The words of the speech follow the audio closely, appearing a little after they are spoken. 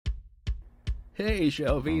Hey,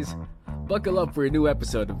 Shelvies! Buckle up for a new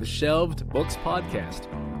episode of the Shelved Books Podcast,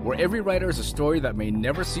 where every writer is a story that may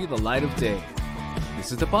never see the light of day.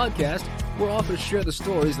 This is the podcast where authors share the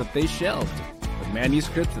stories that they shelved, the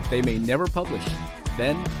manuscripts that they may never publish.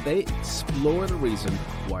 Then they explore the reason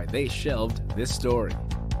why they shelved this story.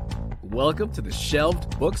 Welcome to the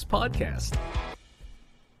Shelved Books Podcast.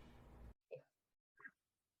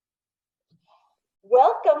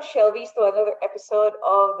 Welcome, Shelvies, to another episode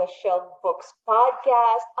of the Shelved Books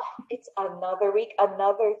Podcast. It's another week,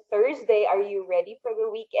 another Thursday. Are you ready for the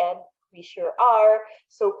weekend? We sure are.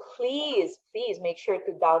 So please make sure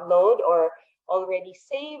to download or already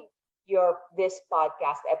save this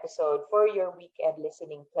podcast episode for your weekend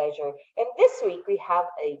listening pleasure. And this week we have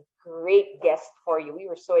a great guest for you. We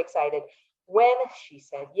were so excited when she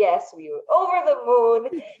said yes. We were over the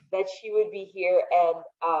moon that she would be here,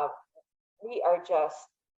 and we are just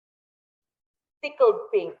tickled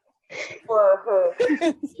pink for her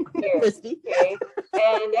here, okay?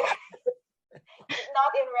 And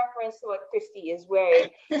not in reference to what Christy is wearing.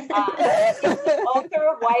 She's the author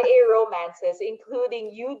of YA romances, including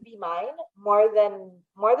You'd Be Mine, More Than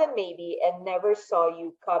Maybe, and Never Saw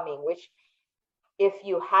You Coming, which, if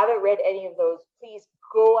you haven't read any of those, please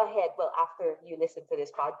go ahead. Well, after you listen to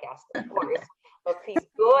this podcast, of course, but please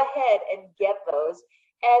go ahead and get those.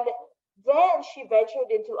 And then she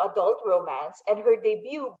ventured into adult romance, and her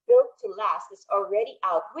debut, Built to Last, is already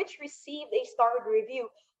out, which received a starred review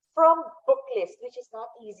from Booklist, which is not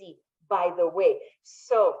easy, by the way.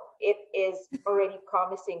 So it is already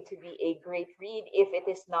promising to be a great read. If it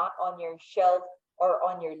is not on your shelf or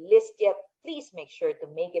on your list yet, please make sure to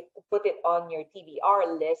put it on your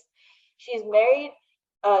TBR list. She's married.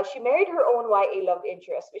 She married her own YA love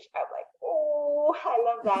interest, which I'm like, oh, I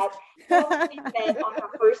love that. She met on her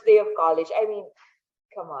first day of college. I mean,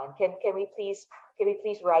 come on, can we please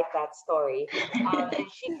write that story? And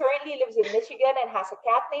she currently lives in Michigan and has a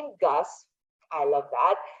cat named Gus. I love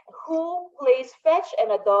that. Who plays fetch,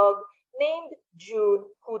 and a dog named June,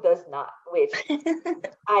 who does not, which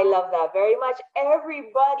I love that very much.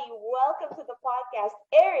 Everybody, welcome to the podcast,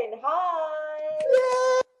 Erin.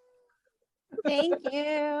 Hi. Thank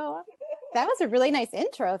you. That was a really nice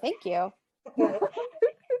intro. Thank you. And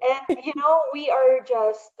we are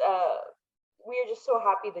just so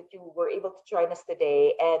happy that you were able to join us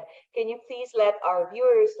today. And can you please let our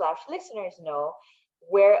viewers/listeners know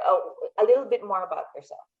a little bit more about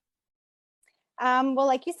yourself? Well,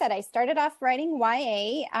 like you said, I started off writing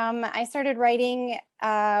YA. I started writing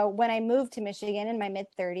when I moved to Michigan in my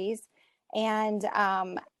mid-30s, and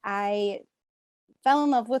I fell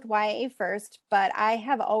in love with YA first, but I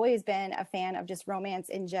have always been a fan of just romance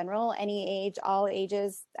in general, any age, all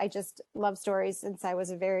ages. I just love stories since I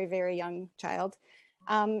was a very, very young child.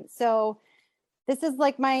 So this is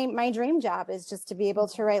like my dream job, is just to be able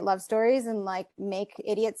to write love stories and like make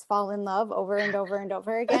idiots fall in love over and over and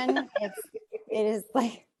over again. It is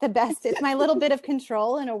like the best. It's my little bit of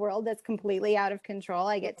control in a world that's completely out of control.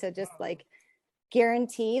 I get to just like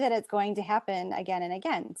guarantee that it's going to happen again and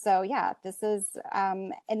again. So yeah, this is,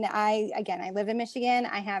 and I live in Michigan.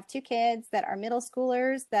 I have 2 kids that are middle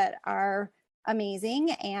schoolers that are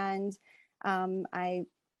amazing. And I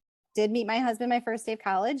did meet my husband my first day of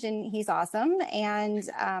college, and he's awesome and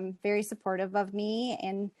very supportive of me.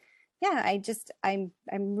 And yeah, I'm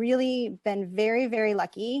really been very, very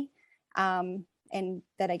lucky. And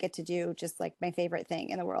that I get to do just like my favorite thing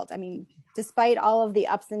in the world. I mean, despite all of the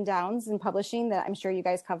ups and downs in publishing that I'm sure you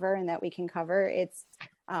guys cover and that we can cover, it's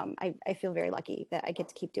I feel very lucky that I get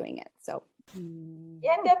to keep doing it. So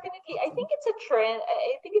yeah, definitely. I think it's a trend.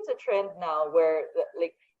 I think it's a trend now where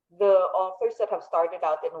the authors that have started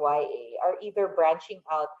out in YA are either branching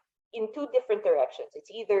out in 2 different directions.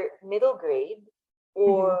 It's either middle grade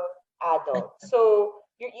or adult. So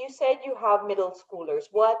you said you have middle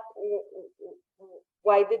schoolers.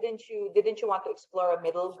 Why didn't you want to explore a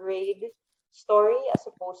middle grade story as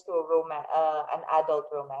opposed to an adult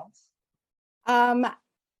romance?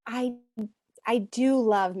 I do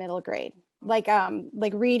love middle grade. Like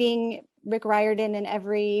reading Rick Riordan in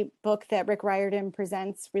every book that Rick Riordan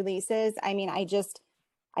presents releases. I mean, I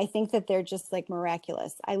think that they're just like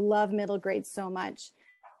miraculous. I love middle grade so much.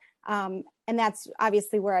 And that's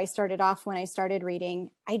obviously where I started off when I started reading.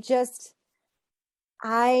 I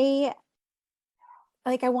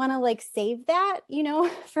want to like save that,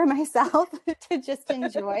 for myself to just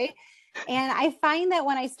enjoy. And I find that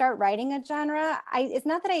when I start writing a genre, it's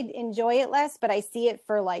not that I enjoy it less, but I see it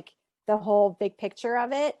for like the whole big picture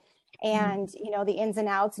of it. And, the ins and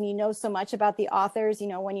outs, and so much about the authors,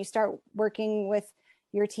 when you start working with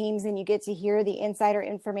your teams and you get to hear the insider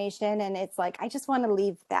information, and it's like, I just want to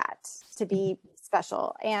leave that to be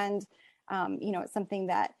special. And, it's something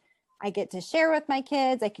that I get to share with my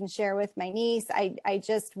kids. I can share with my niece. I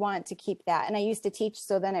just want to keep that. And I used to teach.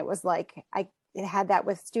 So then it was like, I had that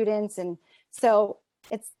with students. And so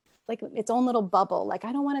it's like its own little bubble. Like,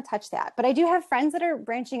 I don't want to touch that, but I do have friends that are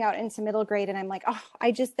branching out into middle grade. And I'm like, oh,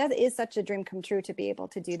 that is such a dream come true to be able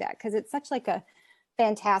to do that. Cause it's such like a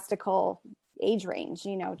fantastical age range,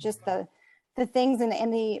 just the things in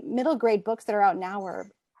the middle grade books that are out now are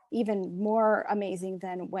even more amazing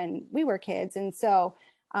than when we were kids. And so,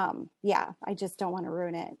 I just don't want to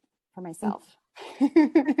ruin it for myself.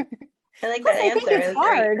 I like that answer. I think it's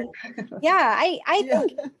hard. Yeah,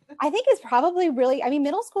 I think it's probably really,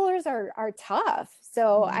 middle schoolers are tough.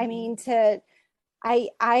 So, mine,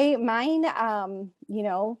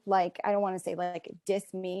 like, I don't want to say like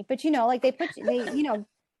diss me, but like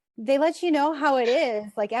they let you know how it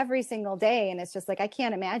is like every single day. And it's just like, I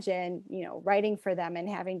can't imagine, writing for them and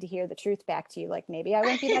having to hear the truth back to you. Like, maybe I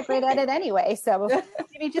won't be that great at it anyway. So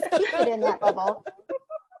maybe just keep it in that bubble.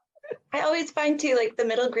 I always find too, like the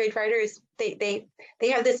middle grade writers, they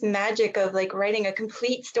have this magic of like writing a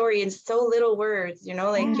complete story in so little words, you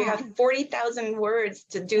have 40,000 words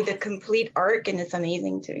to do the complete arc. And it's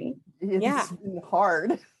amazing to me. It's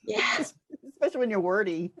hard. Yeah. Especially when you're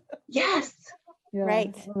wordy. Yes. Yeah.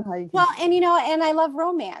 Right. Well, and I love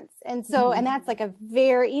romance. And so, and that's like a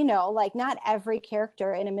very, like not every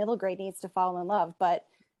character in a middle grade needs to fall in love, but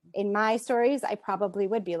in my stories, I probably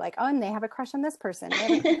would be like, oh, and they have a crush on this person.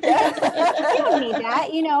 You don't need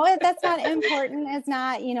that, that's not important. It's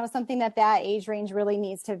not, something that age range really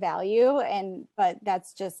needs to value. But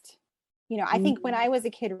that's just, I think when I was a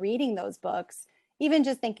kid reading those books, even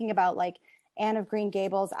just thinking about like Anne of Green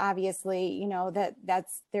Gables, obviously,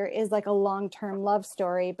 there is like a long-term love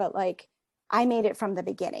story, but like I made it from the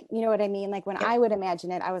beginning. You know what I mean? Like when I would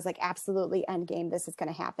imagine it, I was like, absolutely end game. This is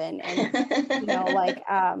going to happen. And,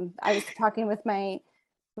 I was talking with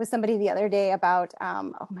somebody the other day about,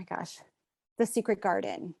 oh my gosh, The Secret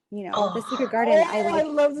Garden, The Secret Garden. I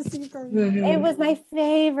love The Secret Garden. It was my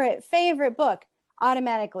favorite book.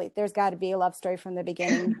 Automatically, there's got to be a love story from the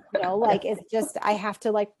beginning. Like it's just, I have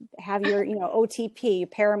to like have your,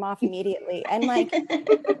 OTP, pair them off immediately. And like,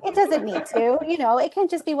 it doesn't need to, it can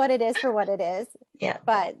just be what it is for what it is. Yeah.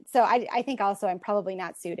 But so I think also I'm probably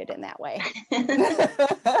not suited in that way.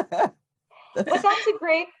 But that's a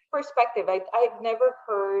great perspective. I've never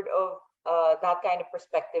heard of that kind of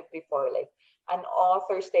perspective before, like an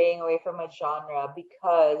author staying away from a genre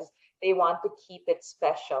because they want to keep it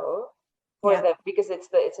special for them, because it's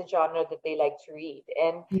a genre that they like to read.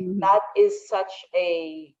 And that is such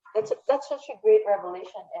a great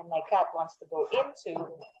revelation, and my cat wants to go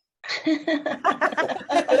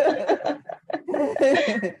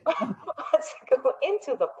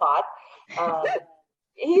into the pot.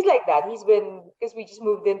 He's like that. He's been, because we just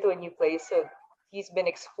moved into a new place, so he's been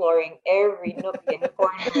exploring every nook and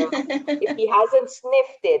corner. If he hasn't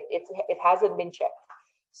sniffed it, it hasn't been checked.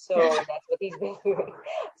 So that's what he's been doing.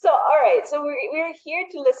 So, all right. So we're here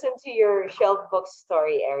to listen to your shelf book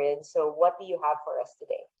story, Erin. So what do you have for us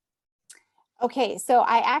today? Okay. So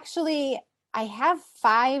I have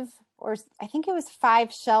 5, or I think it was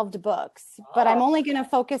 5 shelved books, but I'm only going to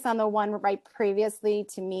focus on the one right previously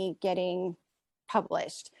to me getting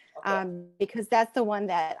published, because that's the one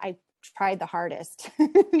that I tried the hardest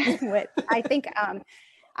with. I think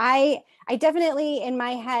I definitely, in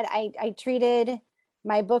my head, I treated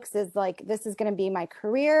my books as like, this is going to be my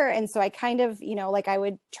career. And so I kind of, like I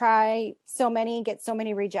would try so many, get so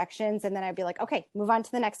many rejections. And then I'd be like, okay, move on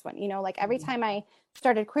to the next one. Like every time I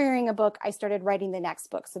started querying a book, I started writing the next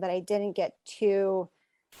book so that I didn't get too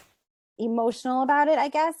emotional about it, I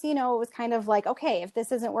guess. It was kind of like, okay, if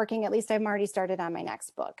this isn't working, at least I'm already started on my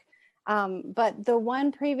next book. But the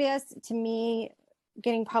one previous to me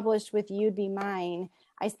getting published with You'd Be Mine,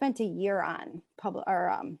 I spent a year on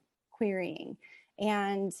querying.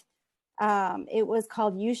 And it was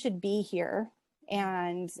called You Should Be Here.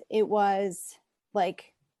 And it was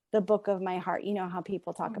like the book of my heart. You know how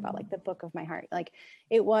people talk about like the book of my heart. Like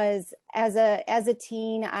it was, as a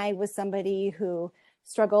teen, I was somebody who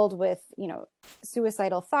struggled with,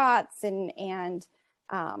 suicidal thoughts and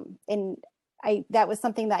that was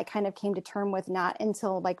something that I kind of came to term with not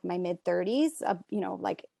until like my mid 30s,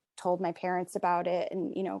 like told my parents about it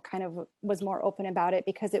and, kind of was more open about it,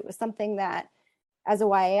 because it was something that, as a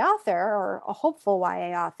YA author, or a hopeful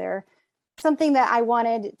YA author, something that I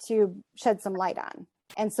wanted to shed some light on.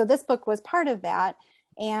 And so this book was part of that.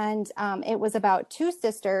 And it was about 2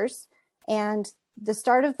 sisters. And the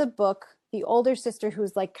start of the book, the older sister,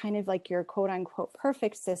 who's like kind of like your quote unquote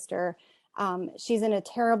perfect sister, She's in a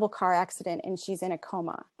terrible car accident and she's in a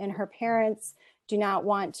coma, and her parents do not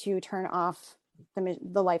want to turn off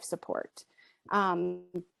the life support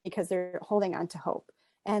because they're holding on to hope.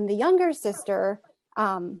 And the younger sister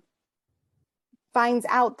finds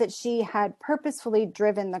out that she had purposefully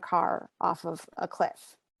driven the car off of a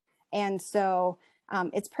cliff. And so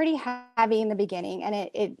it's pretty heavy in the beginning. And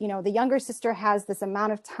it, the younger sister has this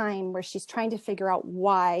amount of time where she's trying to figure out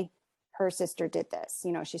why her sister did this.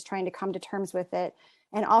 She's trying to come to terms with it,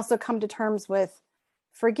 and also come to terms with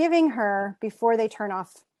forgiving her before they turn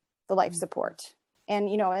off the life support. And,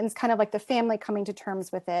 and it's kind of like the family coming to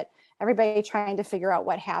terms with it, everybody trying to figure out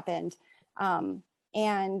what happened.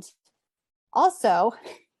 And also,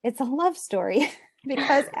 it's a love story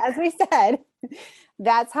because, as we said,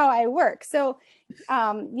 that's how I work. So,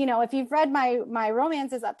 if you've read my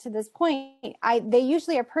romances up to this point, they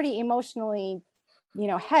usually are pretty emotionally,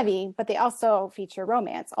 heavy, but they also feature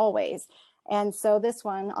romance always. And so this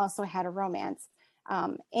one also had a romance,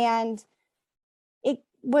 and it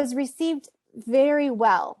was received very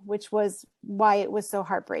well, which was why it was so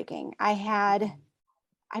heartbreaking.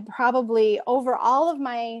 I probably, over all of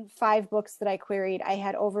my 5 books that I queried, I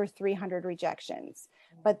had over 300 rejections,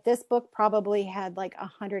 but this book probably had like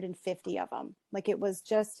 150 of them. Like, it was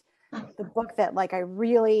just the book that I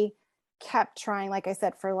really kept trying, like I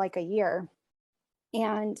said, for like a year.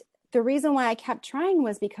 And the reason why I kept trying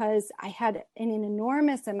was because I had an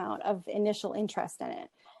enormous amount of initial interest in it.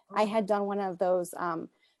 I had done one of those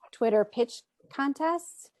Twitter pitch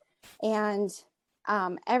contests, and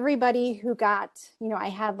everybody who got, I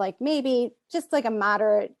had maybe just a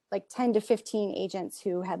moderate, 10 to 15 agents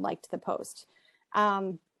who had liked the post.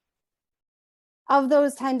 Of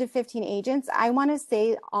those 10 to 15 agents, I want to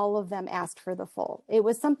say all of them asked for the full. It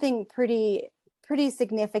was something pretty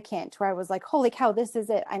significant where I was like, holy cow, this is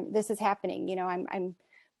it. This is happening. I'm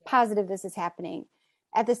positive this is happening.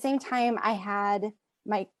 At the same time, I had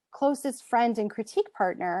my closest friend and critique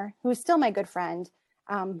partner, who is still my good friend,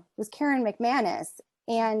 was Karen McManus.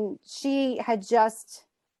 And she had just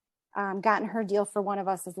gotten her deal for One of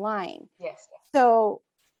Us's line. Yes. So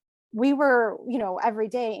we were, every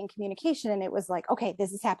day in communication, and it was like, okay,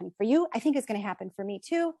 this is happening for you. I think it's going to happen for me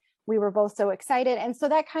too. We were both so excited. And so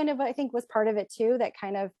that kind of, I think, was part of it too, that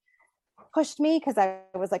kind of pushed me, because I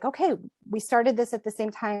was like, okay, we started this at the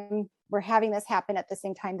same time. We're having this happen at the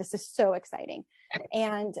same time. This is so exciting.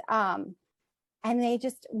 And they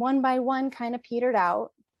just one by one kind of petered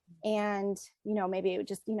out. And, maybe it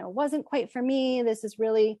just, wasn't quite for me. This is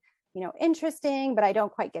really, interesting, but I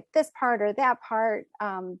don't quite get this part or that part.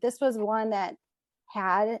 This was one that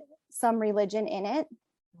had some religion in it,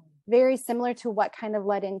 very similar to what kind of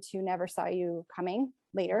led into Never Saw You Coming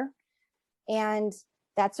later. And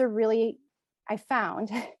that's I found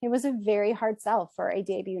it was a very hard sell for a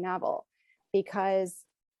debut novel, because,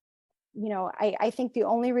 I think the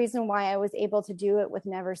only reason why I was able to do it with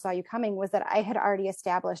Never Saw You Coming was that I had already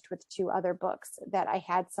established with 2 other books that I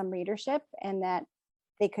had some readership, and that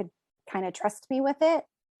they could kind of trust me with it,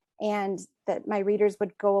 and that my readers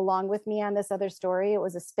would go along with me on this other story. It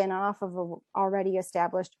was a spin-off of an already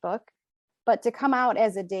established book. But to come out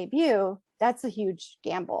as a debut, that's a huge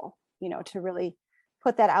gamble, to really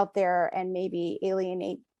put that out there and maybe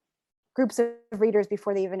alienate groups of readers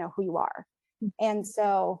before they even know who you are. And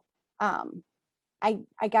so I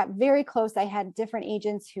got very close. I had different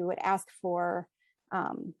agents who would ask for,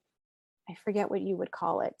 I forget what you would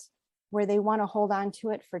call it, where they want to hold on to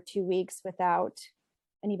it for 2 weeks without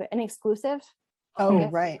an exclusive. Oh,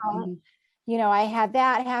 right. I had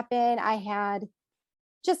that happen. I had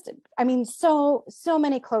so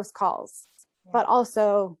many close calls, but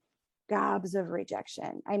also gobs of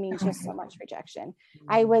rejection. Just so much rejection.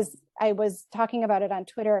 I was talking about it on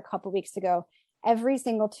Twitter a couple weeks ago. Every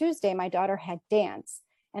single Tuesday, my daughter had dance,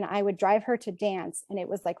 and I would drive her to dance, and it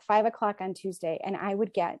was 5:00 on Tuesday, and I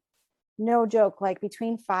would get, no joke,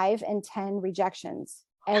 between 5 and 10 rejections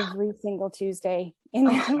every single Tuesday in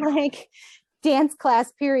that dance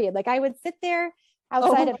class period. I would sit there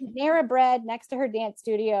outside of Panera Bread next to her dance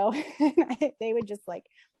studio, and they would just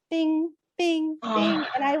bing, bing, bing.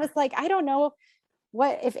 And I was like, I don't know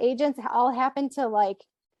if agents all happen to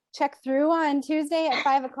check through on Tuesday at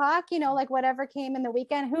 5:00, whatever came in the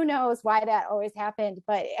weekend, who knows why that always happened.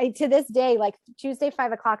 But to this day, Tuesday,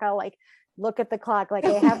 5:00, I'll look at the clock. I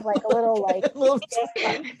have a little a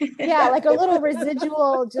little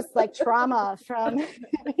residual, just trauma from,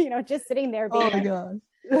 just sitting there being, oh my gosh.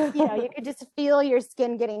 You could just feel your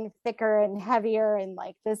skin getting thicker and heavier. And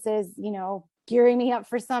this is, gearing me up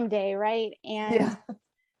for someday. Right. And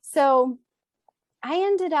so I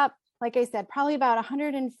ended up, like I said, probably about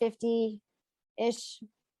 150-ish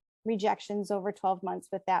rejections over 12 months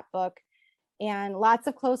with that book and lots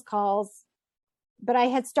of close calls. But I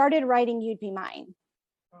had started writing You'd Be Mine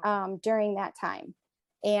during that time.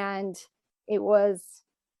 And it was,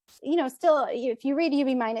 still, if you read You'd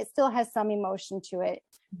Be Mine, it still has some emotion to it,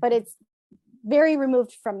 but it's very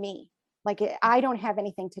removed from me. Like I don't have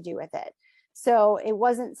anything to do with it. So it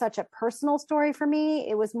wasn't such a personal story for me.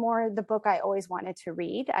 It was more the book I always wanted to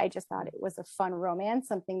read. I just thought it was a fun romance,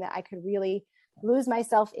 something that I could really lose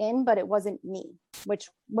myself in, but it wasn't me, which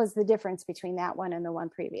was the difference between that one and the one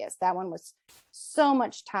previous. That one was so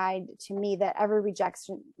much tied to me that every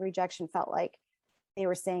rejection felt like they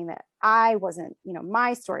were saying that I wasn't,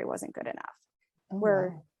 my story wasn't good enough. Oh, Where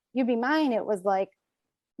wow. You'd Be Mine, it was like,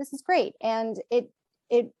 this is great. And it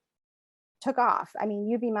took off. I mean,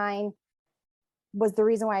 You'd Be Mine was the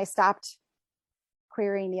reason why I stopped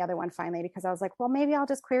querying the other one finally, because I was like, well, maybe I'll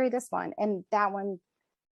just query this one. And that one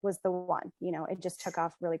was the one, it just took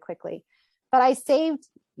off really quickly. But I saved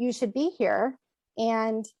You Should Be Here.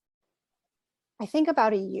 And I think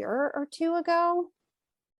about a year or two ago,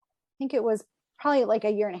 I think it was probably like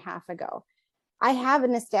a year and a half ago, I have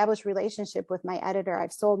an established relationship with my editor.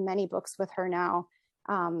 I've sold many books with her now.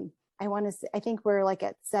 I think we're like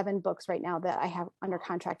at 7 books right now that I have under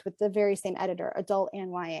contract with the very same editor, adult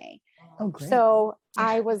and YA. Oh, great. So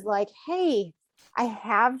I was like, hey, I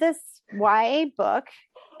have this YA book,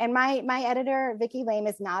 and my editor, Vicki Lame,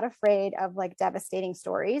 is not afraid of like devastating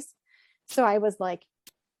stories. So I was like,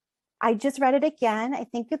 I just read it again. I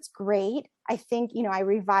think it's great. I think, I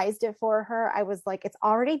revised it for her. I was like, it's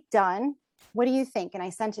already done. What do you think? And I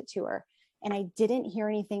sent it to her. And I didn't hear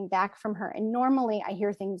anything back from her. And normally I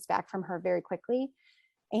hear things back from her very quickly.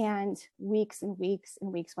 And weeks and weeks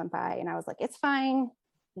and weeks went by. And I was like, it's fine.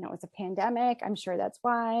 It's a pandemic. I'm sure that's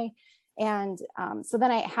why. And so then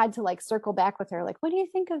I had to like circle back with her, like, what do you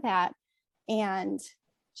think of that? And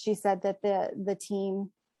she said that the team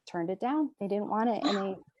turned it down. They didn't want it.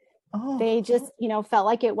 And they just, felt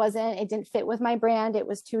like it didn't fit with my brand. It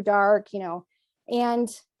was too dark, and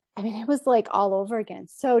I mean, it was like all over again.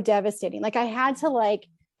 So devastating. Like I had to like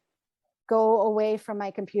go away from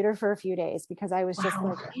my computer for a few days because I was just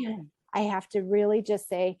like, man, I have to really just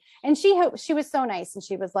say, and she was so nice. And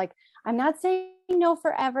she was like, I'm not saying no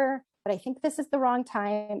forever, but I think this is the wrong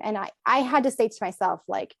time. And I had to say to myself,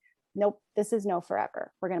 like, nope, this is no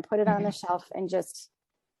forever. We're going to put it on the shelf and just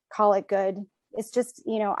call it good. It's just,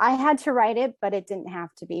 I had to write it, but it didn't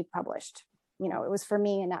have to be published. It was for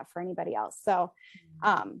me and not for anybody else. So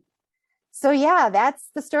yeah, that's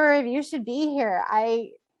the story of You Should Be Here.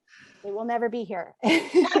 It will never be here.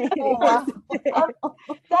 Wow.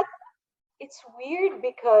 It's weird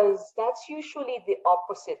because that's usually the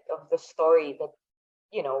opposite of the story that,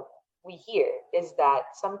 we hear, is that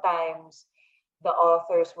sometimes the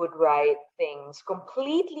authors would write things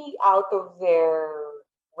completely out of their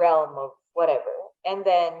realm of whatever. And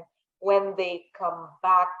then when they come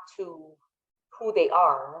back to who they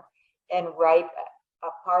are and write a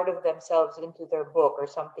part of themselves into their book or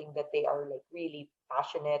something that they are like really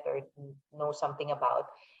passionate or know something about,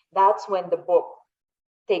 that's when the book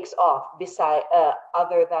takes off, beside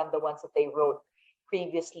other than the ones that they wrote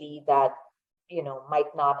previously that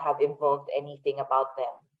might not have involved anything about them.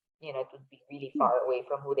 It would be really far away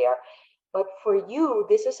from who they are. But for you,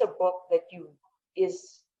 this is a book that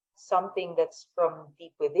is something that's from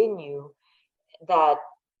deep within you that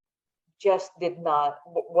just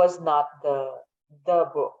was not the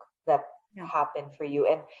book that happened for you.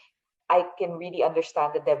 And I can really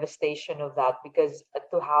understand the devastation of that, because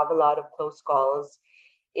to have a lot of close calls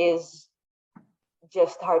is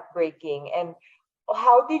just heartbreaking. And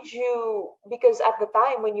how did you, because at the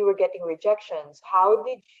time when you were getting rejections, how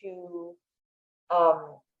did you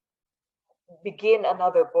begin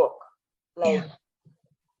another book? Like,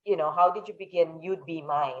 how did you begin You'd Be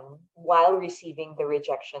Mine while receiving the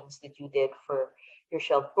rejections that you did for your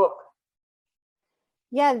shelf book?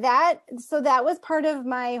 Yeah, that was part of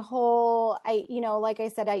my whole, like I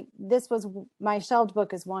said, this was my shelved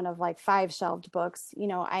book is one of like 5 shelved books.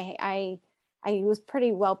 I was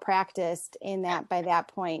pretty well practiced in that by that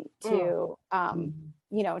point to,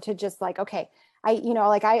 to just like, okay,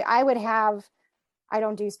 I would have, I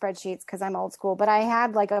don't do spreadsheets because I'm old school, but I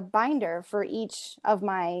had like a binder for each of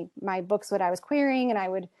my books, what I was querying. And I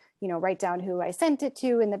would, write down who I sent it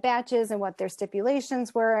to in the batches and what their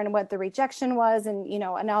stipulations were and what the rejection was and,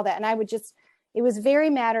 and all that. And I would just, it was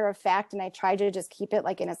very matter of fact. And I tried to just keep it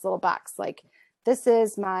like in its little box. Like, this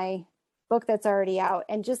is my book that's already out,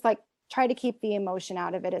 and just like try to keep the emotion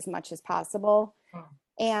out of it as much as possible.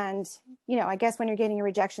 And I guess when you're getting your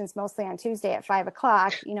rejections mostly on Tuesday at 5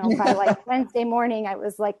 o'clock, by like Wednesday morning, I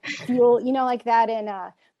was like fuel, like that in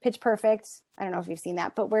Pitch Perfect. I don't know if you've seen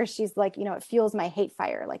that, but where she's like, it fuels my hate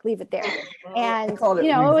fire, like leave it there. And, it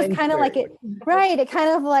was kind of like right. It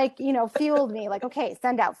kind of like, fueled me like, okay,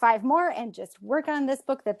 send out 5 more and just work on this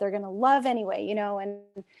book that they're going to love anyway, and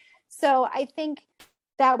so I think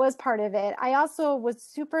that was part of it. I also was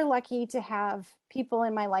super lucky to have people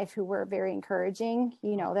in my life who were very encouraging,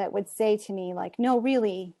 that would say to me like, no,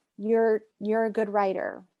 really, you're a good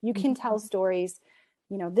writer. You can tell stories.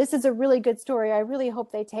 This is a really good story. I really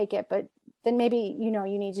hope they take it, but then maybe, you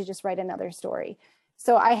need to just write another story.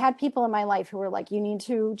 So I had people in my life who were like, you need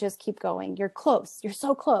to just keep going. You're close. You're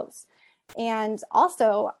so close. And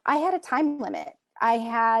also I had a time limit. I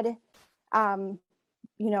had,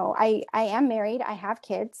 I am married, I have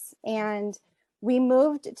kids, and we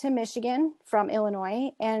moved to Michigan from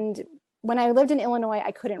Illinois. And when I lived in Illinois,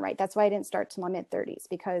 I couldn't write. That's why I didn't start till my mid 30s,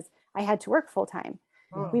 because I had to work full time.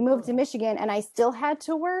 We moved to Michigan and I still had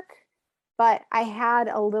to work, but I had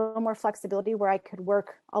a little more flexibility where I could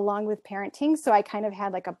work along with parenting. So I kind of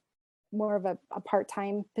had like more of a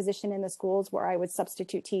part-time position in the schools where I would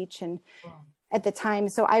substitute teach. And at the time,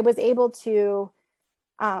 so I was able to,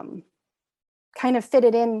 kind of fit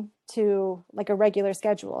it into like a regular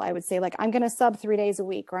schedule. I would say like, I'm going to sub 3 days a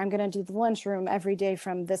week, or I'm going to do the lunchroom every day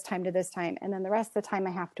from this time to this time. And then the rest of the time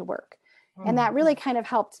I have to work. And that really kind of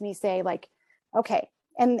helped me say like, okay.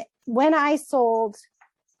 And when I sold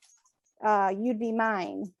You'd Be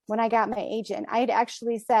Mine, when I got my agent, I had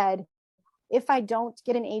actually said, if I don't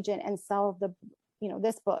get an agent and sell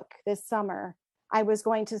this book this summer, I was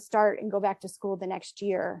going to start and go back to school the next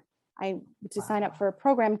year. To sign up for a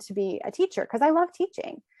program to be a teacher, because I love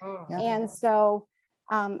teaching. And so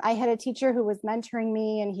I had a teacher who was mentoring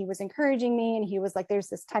me, and he was encouraging me, and he was like, there's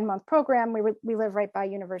this 10-month program. We live right by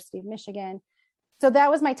University of Michigan. So that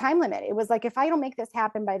was my time limit. It was like, if I don't make this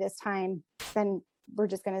happen by this time, then we're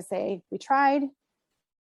just going to say we tried.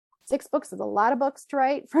 6 books is a lot of books to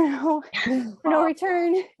write for no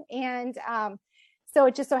return. And so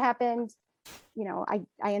it just so happened,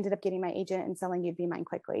 I ended up getting my agent and selling You'd Be Mine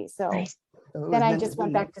quickly. So then I just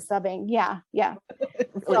went back to subbing. Yeah.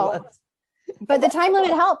 So, but the time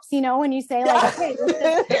limit helps, when you say like, okay,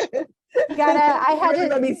 you gotta, I had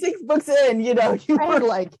to. I mean, 6 books in, you were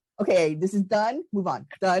like, okay, this is done, move on,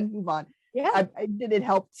 done, move on. Yeah. Did it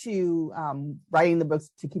help to writing the books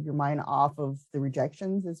to keep your mind off of the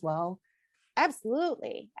rejections as well?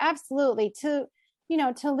 Absolutely. To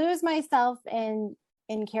lose myself in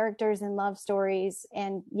characters and love stories.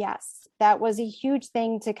 And yes, that was a huge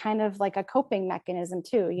thing to kind of like a coping mechanism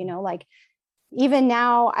too, like even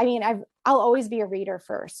now, I mean, I'll always be a reader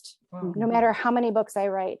first, no matter how many books I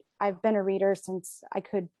write. I've been a reader since I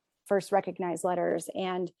could first recognize letters,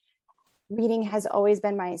 and reading has always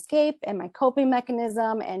been my escape and my coping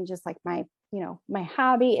mechanism, and just like my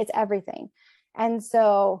hobby. It's everything. And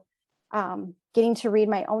so getting to read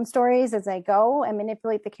my own stories as I go and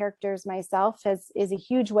manipulate the characters myself is a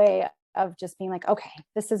huge way of just being like, okay,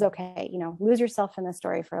 this is okay. Lose yourself in the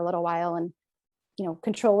story for a little while and,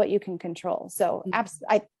 control what you can control. So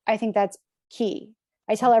I think that's key.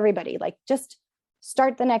 I tell everybody, like, just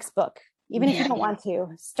start the next book. Even if you don't want to,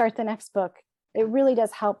 start the next book. It really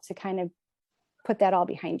does help to kind of put that all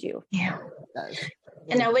behind you. Yeah.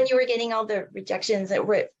 And now when you were getting all the rejections, that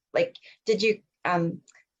were like, did you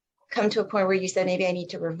come to a point where you said, maybe I need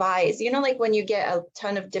to revise? Like when you get a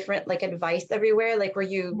ton of different like advice everywhere, like were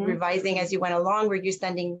you revising as you went along? Were you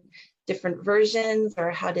sending different versions,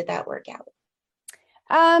 or how did that work out?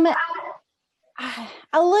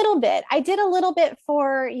 A little bit. I did a little bit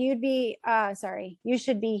for You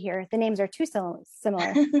Should Be Here. The names are too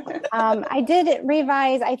similar. I did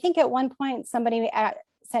revise. I think at one point somebody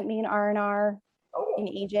sent me an R&R, an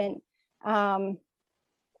agent,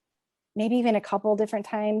 maybe even a couple different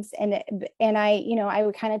times. And I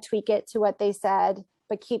would kind of tweak it to what they said,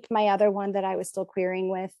 but keep my other one that I was still querying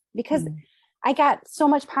with, because I got so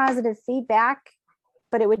much positive feedback.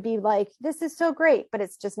 But it would be like, this is so great, but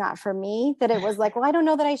it's just not for me. That it was like, well, I don't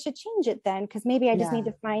know that I should change it then, because maybe I just need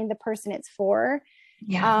to find the person it's for.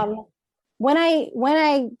 Yeah. When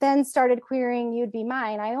I then started querying You'd Be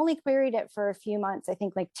Mine, I only queried it for a few months, I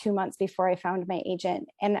think like 2 months before I found my agent.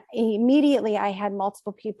 And immediately I had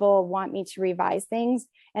multiple people want me to revise things.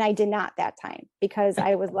 And I did not that time, because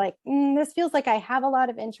I was like, this feels like I have a lot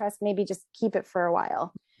of interest, maybe just keep it for a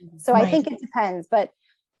while. So I think it depends. But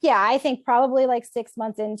yeah, I think probably like 6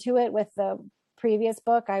 months into it, with the previous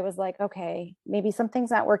book, I was like, okay, maybe something's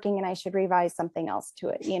not working and I should revise something else to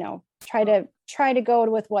it, try to go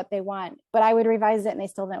with what they want, but I would revise it and they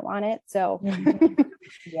still didn't want it. So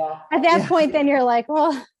Yeah. at that point, then you're like,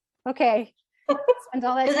 well, okay, spend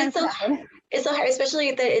all that time. It's so hard,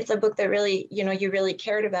 especially that it's a book that really, you really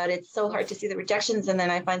cared about. It's so hard to see the rejections. And then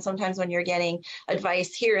I find sometimes when you're getting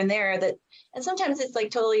advice here and there and sometimes it's like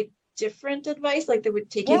totally different advice, like that would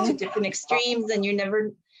take you to different extremes, and you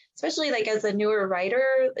never, especially like as a newer writer,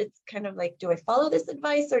 it's kind of like, do I follow this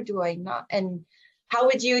advice or do I not? And how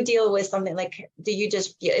would you deal with something like, do you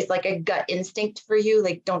just, it's like a gut instinct for you,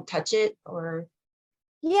 like don't touch it? Or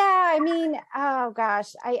yeah, I mean, oh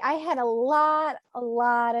gosh, I had a lot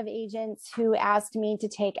of agents who asked me to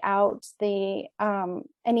take out the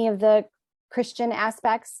any of the Christian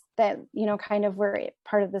aspects that kind of were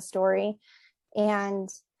part of the story, and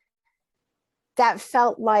that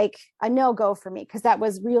felt like a no-go for me, because that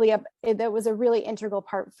was a really integral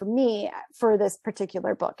part for me for this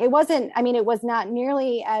particular book. It was not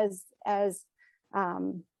nearly as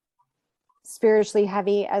spiritually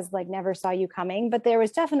heavy as like Never Saw You Coming, but there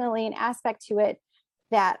was definitely an aspect to it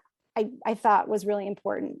that I thought was really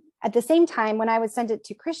important. At the same time, when I would send it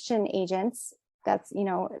to Christian agents, that's,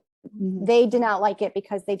 they did not like it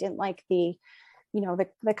because they didn't like the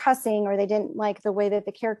cussing, or they didn't like the way that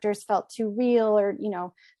the characters felt too real, or,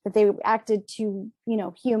 that they acted too,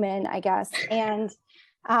 human, I guess. And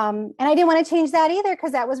I didn't want to change that either,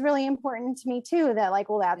 because that was really important to me too, that like,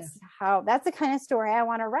 well, that's the kind of story I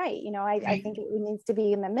want to write. I think it needs to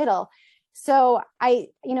be in the middle. So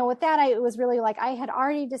with that, it was really like, I had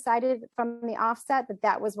already decided from the offset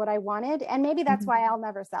that was what I wanted. And maybe that's why I'll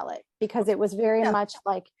never sell it, because it was very much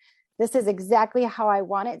like, this is exactly how I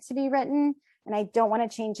want it to be written, and I don't want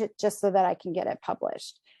to change it just so that I can get it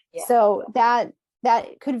published. Yeah. So that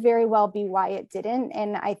could very well be why it didn't.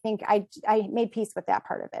 And I think I made peace with that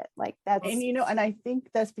part of it. Like that's, and I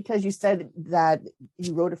think that's because you said that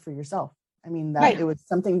you wrote it for yourself. I mean, that it was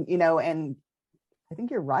something, and I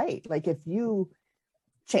think you're right. Like if you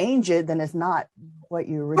change it, then it's not what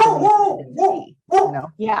you originally wanted to be,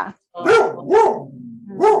 Yeah.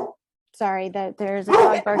 Sorry that there's a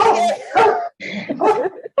dog barking.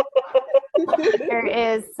 There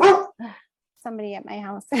is somebody at my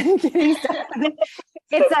house getting stuff.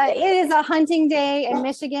 It is a hunting day in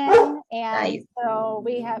Michigan, and so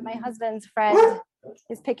we have my husband's friend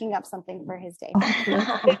is picking up something for his day.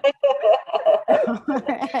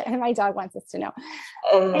 And my dog wants us to know.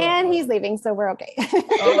 And he's leaving, so we're okay.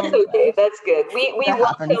 That's okay. That's good. We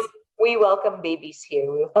welcome babies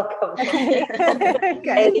here. We welcome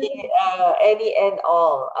any and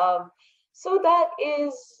all. So that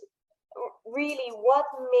is really what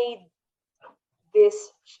made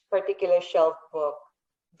this particular shelf book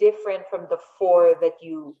different from the 4 that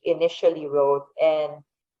you initially wrote and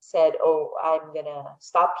said, oh, I'm gonna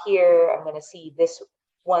stop here, I'm gonna see this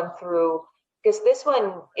one through, because this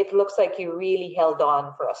one, it looks like you really held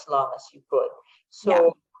on for as long as you could.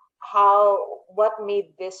 So what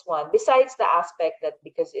made this one, besides the aspect that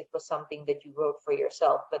because it was something that you wrote for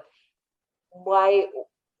yourself, but why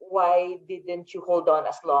didn't you hold on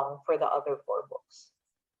as long for the other 4 books?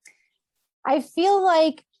 I feel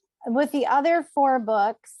like with the other 4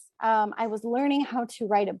 books, I was learning how to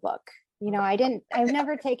write a book. I've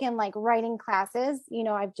never taken like writing classes.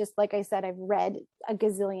 I've just, like I said, I've read a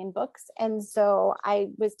gazillion books. And so I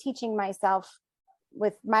was teaching myself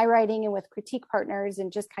with my writing and with critique partners,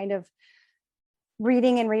 and just kind of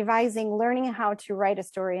reading and revising, learning how to write a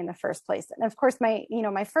story in the first place. And of course, my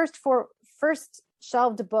first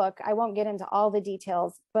shelved book, I won't get into all the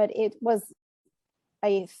details, but it was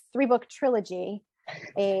a 3-book trilogy,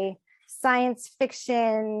 a science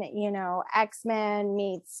fiction, X-Men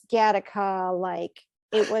meets Gattaca. Like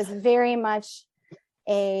it was very much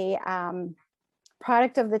a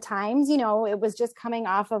product of the times. It was just coming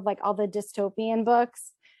off of like all the dystopian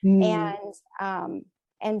books. And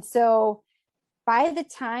so by the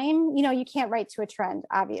time, you can't write to a trend,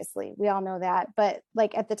 obviously, we all know that, but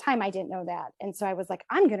like at the time I didn't know that. And so I was like,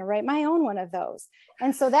 I'm going to write my own one of those.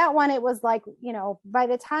 And so that one, it was like, by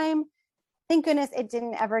the time, thank goodness it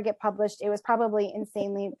didn't ever get published. It was probably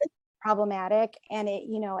insanely problematic. And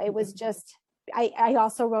it was just, I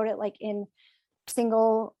also wrote it like in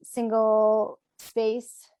single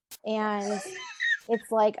space, and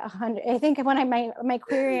it's like 100. I think when my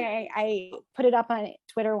query, I put it up on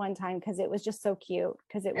Twitter one time because it was just so cute.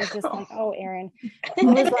 Because it was just like, oh, Erin, it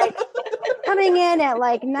was like coming in at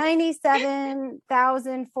like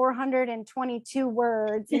 97,422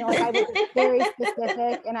 words. Like I was very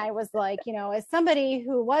specific, and I was like, as somebody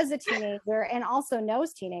who was a teenager and also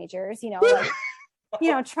knows teenagers, like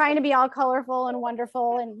trying to be all colorful and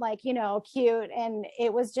wonderful and like, cute. And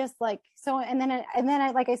it was just like, so, and then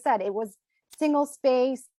I, like I said, it was single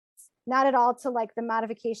space, not at all to like the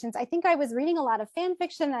modifications. I think I was reading a lot of fan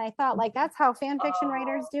fiction and I thought like, that's how fan fiction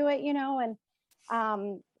writers do it, and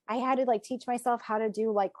I had to like teach myself how to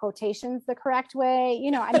do like quotations the correct way.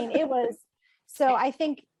 It was, so I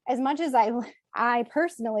think as much as I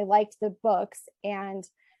personally liked the books and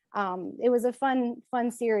it was a fun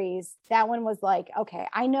series. That one was like, okay,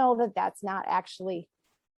 I know that that's not actually,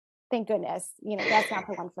 thank goodness, that's not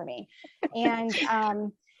the one for me. And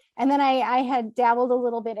then I had dabbled a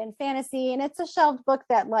little bit in fantasy, and it's a shelved book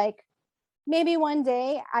that like maybe one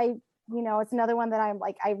day it's another one that I'm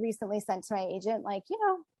like, I recently sent to my agent, like,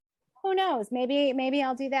 who knows, maybe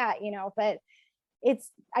I'll do that, but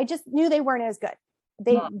I just knew they weren't as good.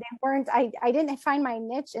 They weren't, I didn't find my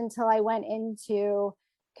niche until I went into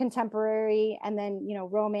contemporary and then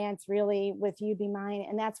romance really with You Be Mine,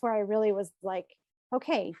 and that's where I really was like,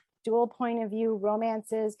 okay, dual point of view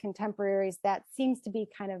romances, contemporaries, that seems to be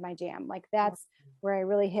kind of my jam. Like that's where I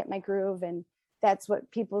really hit my groove, and that's what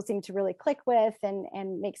people seem to really click with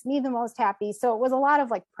and makes me the most happy. So it was a lot of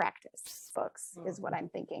like practice books is what I'm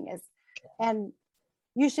thinking is. And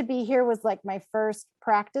You Should Be Here was like my first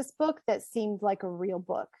practice book that seemed like a real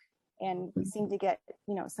book and seemed to get,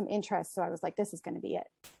 some interest. So I was like, this is going to be it.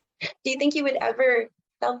 Do you think you would ever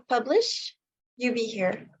self-publish You Be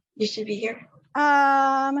Here? You Should Be Here?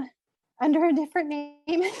 Under a different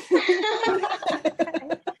name.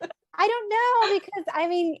 I don't know, because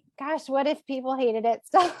gosh, what if people hated it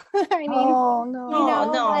still? Oh no.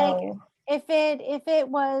 Like if it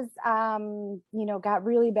was got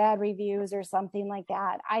really bad reviews or something like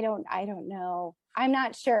that, I don't know. I'm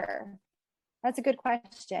not sure. That's a good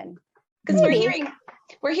question. Because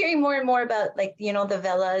we're hearing more and more about like the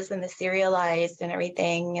Vellas and the serialized and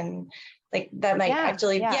everything, and like that might that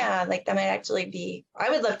might actually be.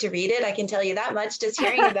 I would love to read it. I can tell you that much. Just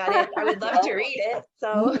hearing about it, I would love to read it.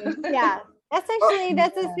 So yeah, that's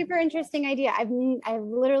a super interesting idea. I've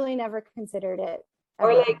literally never considered it.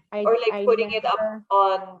 Or like putting it up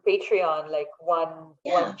on Patreon, like one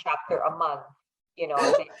chapter a month. They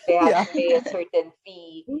have to pay a certain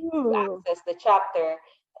fee to access the chapter,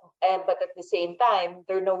 but at the same time,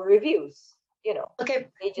 there are no reviews. Okay,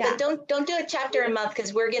 but don't do a chapter a month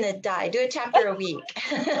because we're gonna die. Do a chapter a week.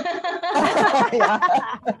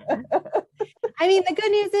 The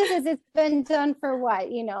good news is it's been done for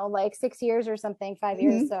what, like 6 years or something, 5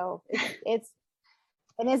 years. So it's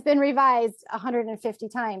been revised 150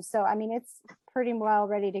 times. So it's pretty well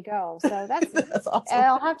ready to go. So that's awesome.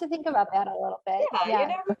 I'll have to think about that a little bit.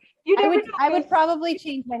 Yeah. You never know. I would probably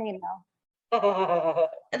change my name though.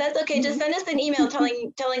 That's okay. Just send us an email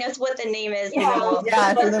telling us what the name is. So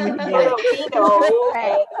then we can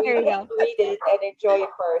read it and enjoy it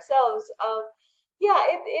for ourselves.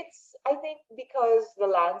 It's I think because the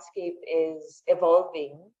landscape is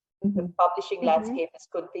evolving, the publishing landscape is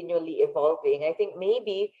continually evolving. I think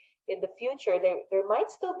maybe in the future there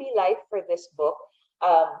might still be life for this book.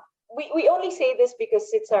 We only say this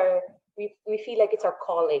because we feel like it's our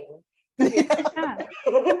calling.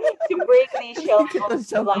 To break these shelf books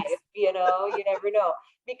to life, you never know,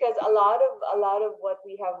 because a lot of what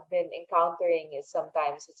we have been encountering is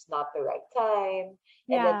sometimes it's not the right time,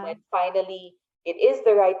 and then when finally it is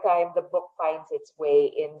the right time, the book finds its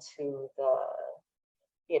way into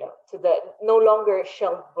to the no longer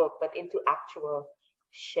shelf book but into actual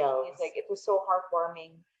shelves. It's like it was so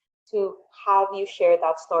heartwarming to have you share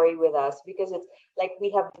that story with us, because it's like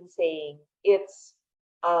we have been saying, it's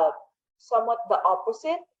somewhat the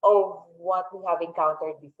opposite of what we have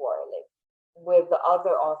encountered before. Like with the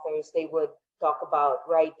other authors, they would talk about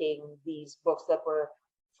writing these books that were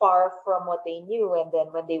far from what they knew, and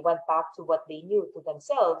then when they went back to what they knew to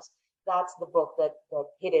themselves, that's the book that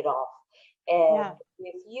hit it off. And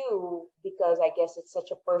with you, because I guess it's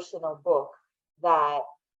such a personal book that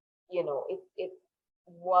it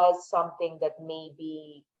was something that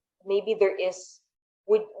maybe there is,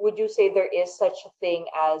 would you say there is such a thing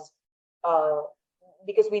as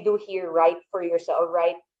because we do hear write for yourself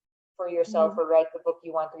or write the book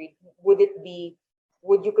you want to read.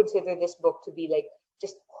 Would you consider this book to be like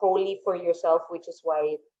just wholly for yourself, which is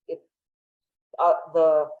why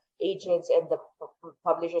the agents and the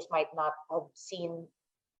publishers might not have seen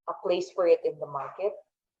a place for it in the market?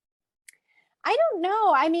 I don't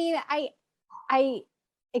know.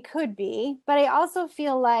 It could be, but I also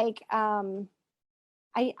feel like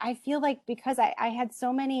I feel like because I had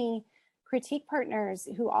so many critique partners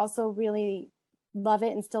who also really love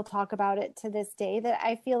it and still talk about it to this day, that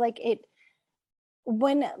I feel like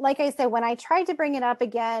like I said, when I tried to bring it up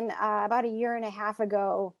again about a year and a half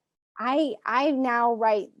ago, I now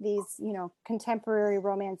write these, contemporary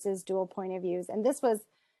romances, dual point of views. And this was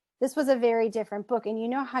a very different book. And you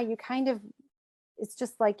know how you kind of, it's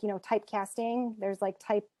just like, typecasting. There's like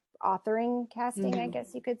type authoring casting, I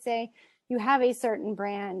guess you could say. You have a certain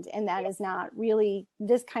brand, and that is not really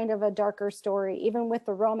this kind of a darker story, even with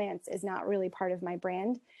the romance, is not really part of my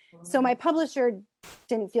brand. So my publisher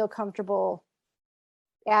didn't feel comfortable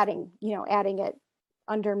adding it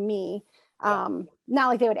under me. Not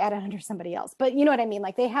like they would add it under somebody else, but you know what I mean?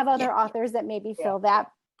 Like they have other authors that maybe fill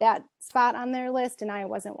that spot on their list, and I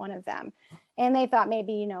wasn't one of them. And they thought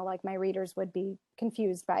maybe, like my readers would be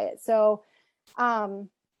confused by it. So, but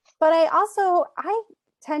I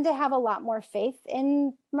tend to have a lot more faith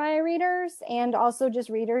in my readers, and also just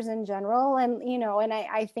readers in general. And, and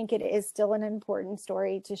I think it is still an important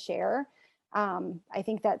story to share. I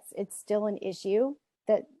think it's still an issue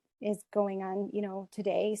that is going on,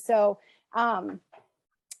 today. So,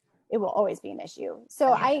 it will always be an issue.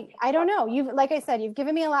 So I don't know. Like I said, you've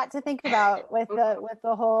given me a lot to think about with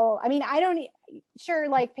the whole, sure,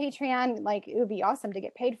 like Patreon, like it would be awesome to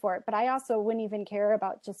get paid for it, but I also wouldn't even care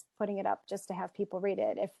about just putting it up just to have people read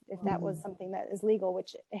it if that was something that is legal,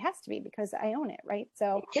 which it has to be because I own it, right?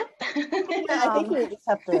 So I think you just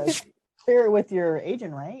have to clear it with your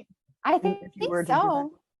agent, right? I think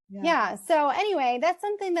so. Yeah. So anyway, that's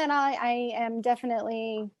something that I am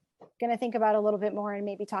definitely going to think about a little bit more and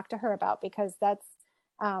maybe talk to her about, because that's,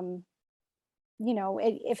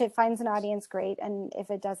 if it finds an audience, great. And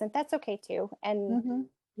if it doesn't, that's okay too. And,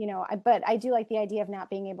 but I do like the idea of not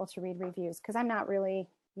being able to read reviews, because I'm not really,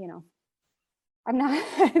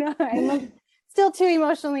 I'm still too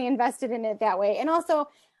emotionally invested in it that way. And also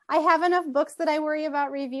I have enough books that I worry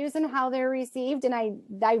about reviews and how they're received. And I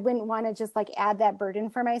wouldn't want to just like add that burden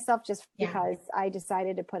for myself just because I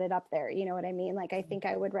decided to put it up there. You know what I mean? Like, I think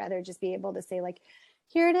I would rather just be able to say like,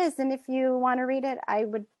 here it is. And if you want to read it, I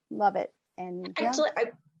would love it. And actually,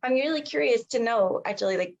 I'm really curious to know,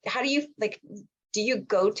 actually, like, how do you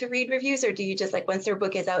go to read reviews, or do you just like, once their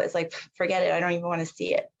book is out, it's like, forget it, I don't even want to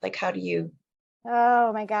see it? Like, how do you?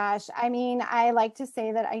 Oh my gosh. I like to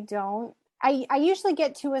say that I don't. I usually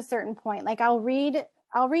get to a certain point. Like I'll read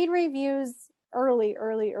reviews early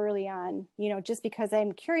on, just because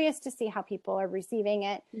I'm curious to see how people are receiving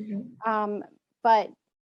it. But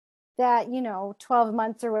that, 12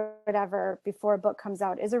 months or whatever before a book comes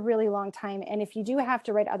out is a really long time. And if you do have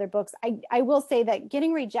to write other books, I will say that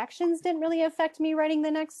getting rejections didn't really affect me writing the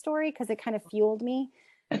next story, because it kind of fueled me.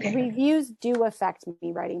 Okay. Reviews do affect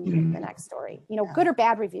me writing the next story, good or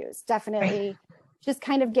bad reviews, definitely just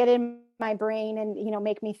kind of get in my brain and,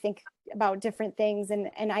 make me think about different things.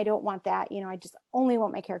 And I don't want that, I just only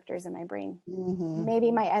want my characters in my brain.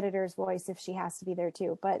 Maybe my editor's voice if she has to be there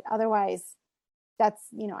too, but otherwise that's,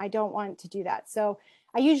 I don't want to do that. So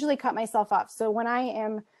I usually cut myself off. So when I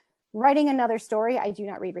am writing another story, I do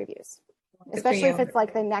not read reviews, especially if it's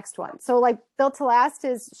like the next one. So like Built to Last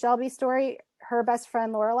is Shelby's story. Her best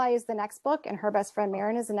friend Lorelai is the next book, and her best friend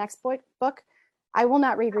Marin is the next book. I will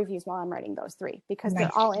not read reviews while I'm writing those three, because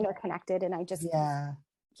they're all interconnected, and I just I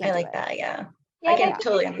like that. I can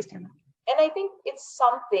totally understand that. And I think it's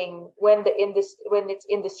something when it's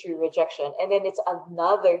industry rejection, and then it's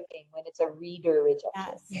another thing when it's a reader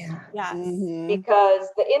rejection. Because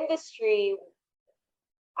the industry,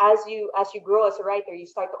 as you grow as a writer, you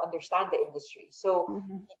start to understand the industry. So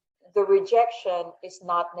the rejection is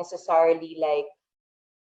not necessarily like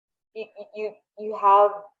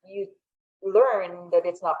you learn that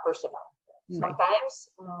it's not personal. Sometimes,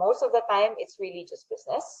 most of the time, it's really just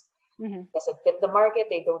business. Doesn't fit the market,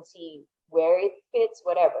 they don't see where it fits,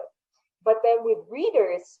 whatever. But then with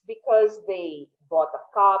readers, because they bought a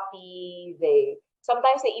copy,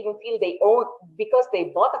 sometimes they even feel they own, because they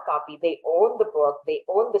bought a copy, they own the book,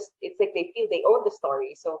 it's like they feel they own the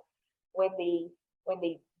story. So when they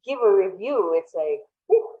give a review, it's like,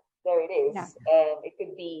 whew, there it is. And it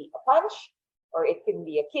could be a punch, or it can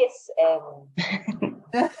be a kiss,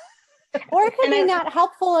 and or it could be not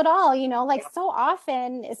helpful at all, like so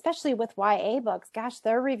often, especially with YA books, gosh,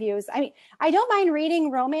 their reviews. I don't mind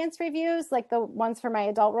reading romance reviews, like the ones for my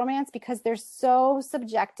adult romance, because they're so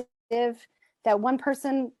subjective that one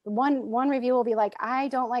review will be like, I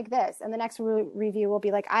don't like this. And the next review will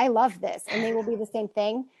be like, I love this. And they will be the same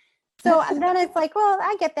thing. So then it's like, well,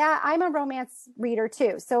 I get that. I'm a romance reader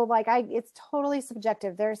too. So like, it's totally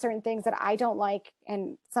subjective. There are certain things that I don't like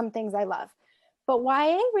and some things I love. But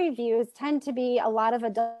YA reviews tend to be a lot of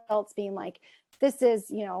adults being like, this is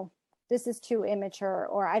too immature,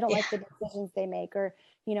 or I don't like the decisions they make, or,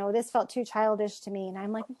 you know, this felt too childish to me. And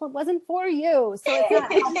I'm like, well, it wasn't for you. So it's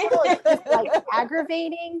not helpful. It's just like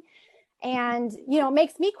aggravating. And, you know, it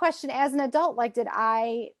makes me question as an adult, like, did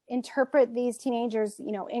I interpret these teenagers,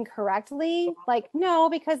 you know, incorrectly? Like, no,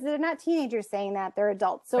 because they're not teenagers saying that, they're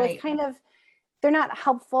adults. So it's kind of, they're not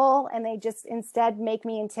helpful, and they just instead make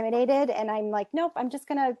me intimidated. And I'm like, nope, I'm just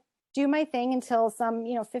going to do my thing until some,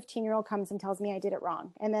 you know, 15-year-old comes and tells me I did it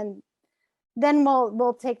wrong. And then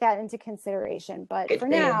we'll take that into consideration. But for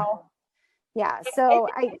now, yeah. So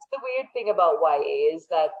I think it's the weird thing about YA is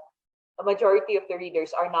that a majority of the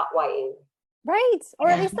readers are not YA. Right. Or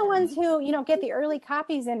at least the ones who, you know, get the early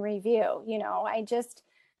copies and review, you know,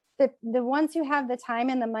 the ones who have the time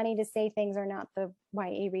and the money to say things are not the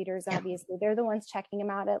YA readers, obviously. They're the ones checking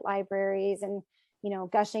them out at libraries and, you know,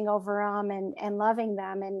 gushing over them and loving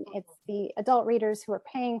them. And it's the adult readers who are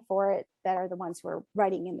paying for it that are the ones who are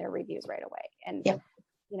writing in their reviews right away. And,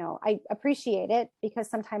 you know, I appreciate it because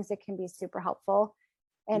sometimes it can be super helpful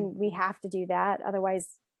and we have to do that. Otherwise,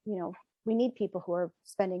 you know, we need people who are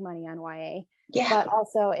spending money on YA, but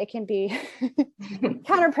also it can be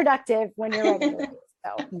counterproductive when you're writing reviews.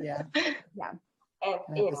 So And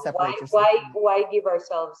you know, why give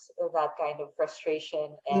ourselves that kind of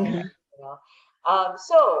frustration? And you know,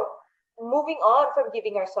 so moving on from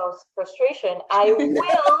giving ourselves frustration, I will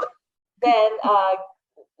then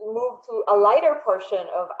move to a lighter portion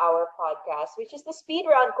of our podcast, which is the speed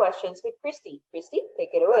round questions with Christy. Christy, take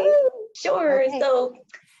it away. Sure. Okay. So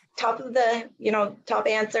top of the, you know, top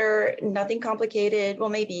answer, nothing complicated. Well,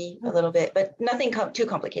 maybe a little bit, but nothing too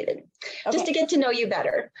complicated. Okay. Just to get to know you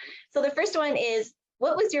better. So the first one is,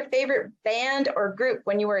 what was your favorite band or group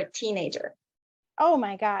when you were a teenager? Oh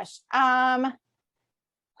my gosh.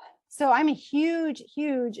 So I'm a huge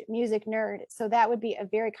music nerd. So that would be a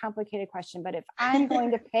very complicated question. But if I'm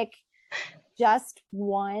going to pick just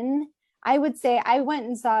one, I would say I went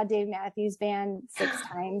and saw Dave Matthews Band 6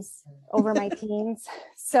 times over my teens.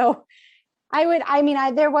 So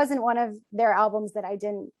there wasn't one of their albums that I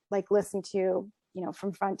didn't like listen to, you know,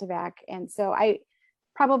 from front to back. And so I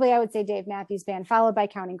would say Dave Matthews Band, followed by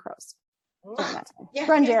Counting Crows.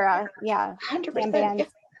 Grunge era. Yeah. 100%.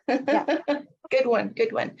 Yeah. Good one.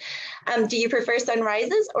 Do you prefer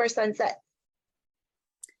sunrises or sunset?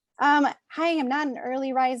 I am not an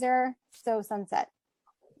early riser, so sunset.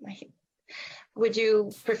 Right. Would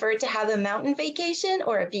you prefer to have a mountain vacation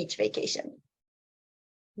or a beach vacation?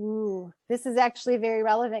 Ooh, this is actually very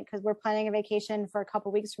relevant because we're planning a vacation for a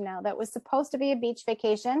couple weeks from now. That was supposed to be a beach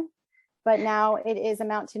vacation, but now it is a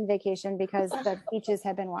mountain vacation because the beaches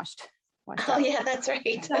have been washed out. Yeah, that's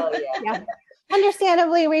right. Yeah.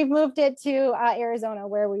 Understandably, we've moved it to Arizona,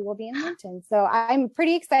 where we will be in mountains. So I'm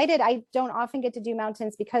pretty excited. I don't often get to do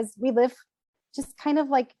mountains because we live just kind of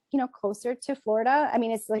like, you know, closer to Florida. I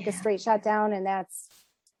mean, it's like a straight shot down, and I'm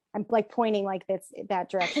like pointing like that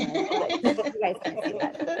direction. You guys can see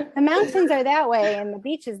that. The mountains are that way and the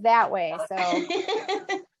beach is that way. So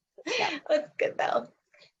That's good though.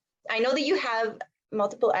 I know that you have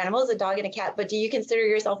multiple animals, a dog and a cat, but do you consider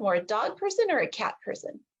yourself more a dog person or a cat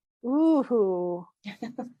person? Ooh,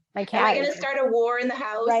 my cat. Am I going to start a war in the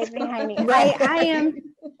house? Right behind me. I am.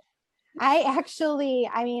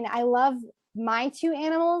 I love my 2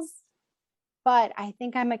 animals, but I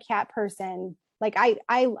think I'm a cat person. Like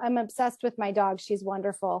I'm obsessed with my dog. She's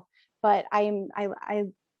wonderful, but I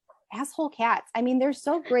asshole cats. I mean, they're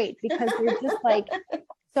so great because they're just like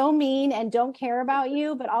so mean and don't care about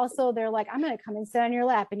you, but also they're like, I'm going to come and sit on your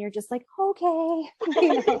lap. And you're just like, okay.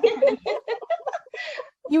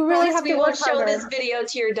 You really have to work harder. Show this video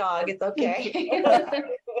to your dog. It's okay.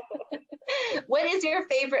 What is your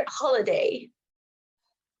favorite holiday?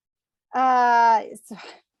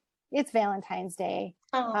 It's Valentine's Day.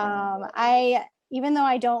 Oh. Even though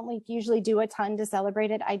I don't usually do a ton to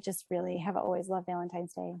celebrate it, I just really have always loved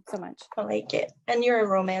Valentine's Day so much. I like it. And you're a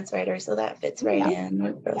romance writer, so that fits right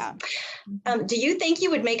in. Yeah. Do you think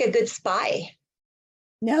you would make a good spy?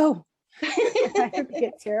 No. I would be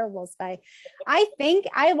a terrible spy. I think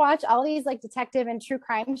I watch all these like detective and true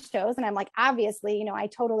crime shows, and I'm like, obviously, you know, I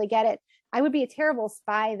totally get it. I would be a terrible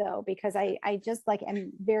spy though, because I just like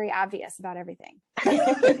am very obvious about everything.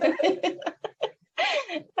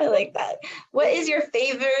 I like that. What is your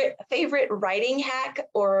favorite writing hack,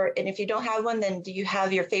 and if you don't have one, then do you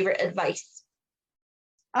have your favorite advice?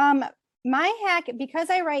 My hack,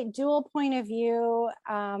 because I write dual point of view,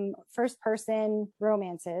 first person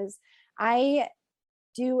romances, I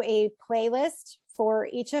do a playlist for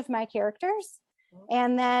each of my characters,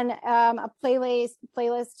 and then a playlist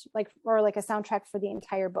like a soundtrack for the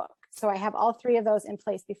entire book. So I have all 3 of those in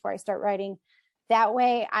place before I start writing that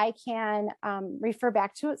way I can refer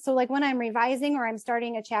back to it. So like when I'm revising or I'm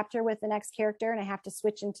starting a chapter with the next character and I have to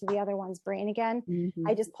switch into the other one's brain again,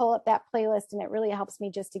 I just pull up that playlist, and it really helps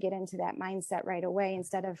me just to get into that mindset right away,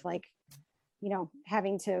 instead of like,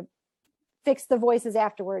 having to fix the voices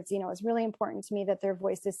afterwards. It's really important to me that their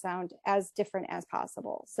voices sound as different as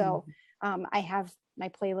possible. So I have my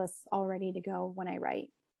playlists all ready to go when I write.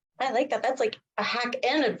 I like that. That's like a hack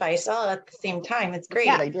and advice all at the same time. It's great.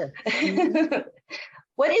 Good idea.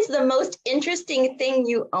 What is the most interesting thing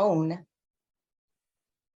you own? Oh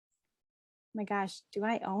my gosh, do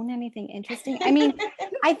I own anything interesting? I mean,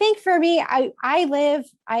 I think for me, I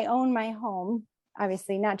own my home,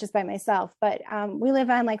 obviously not just by myself, but we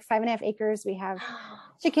live on like 5.5 acres. We have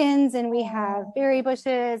chickens and we have berry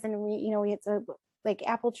bushes, and it's like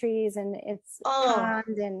apple trees, and it's a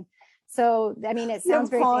pond. And so, I mean, it sounds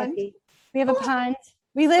very fancy. We have a pond.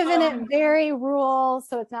 We live in it very rural.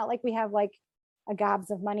 So it's not like we have like a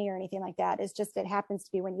gobs of money or anything like that. It's just, it happens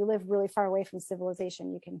to be when you live really far away from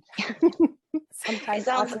civilization, you can sometimes. It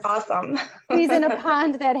sounds awesome. He's in a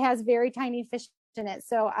pond that has very tiny fish in it.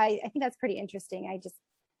 So I think that's pretty interesting.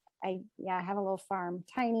 I have a little farm,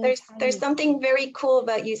 tiny. There's something very cool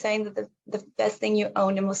about you saying that the best thing you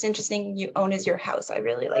own and most interesting you own is your house. I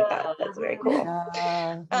really like that. That's very cool.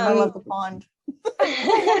 I love the pond.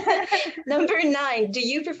 Number 9, do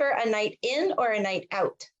you prefer a night in or a night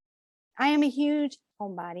out? I am a huge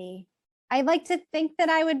homebody. I like to think that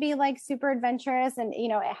I would be like super adventurous, and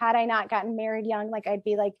had I not gotten married young, like I'd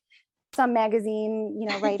be like some magazine,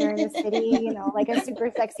 writer in the city, like a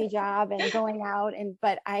super sexy job and going out.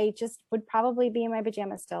 But I just would probably be in my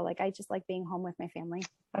pajamas still. Like, I just like being home with my family.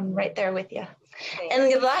 I'm right there with you.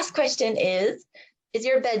 And the last question is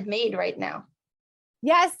your bed made right now?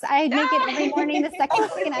 Yes, I make it every morning the second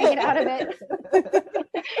I get out of it.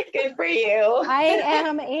 Good for you.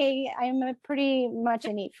 I'm a pretty much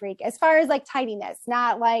a neat freak as far as like tidiness,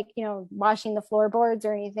 not like, washing the floorboards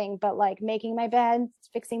or anything, but like making my bed,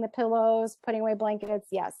 fixing the pillows, putting away blankets.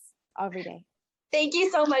 Yes, every day. Thank you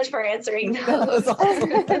so much for answering those.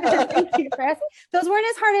 Thank you for asking. Those weren't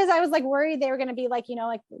as hard as I was like worried they were going to be, like,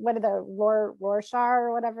 like what are the Rorschach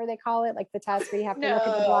or whatever they call it, like the test where you have to look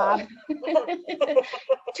at the blob.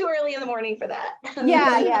 Too early in the morning for that.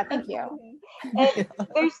 Yeah, thank you. And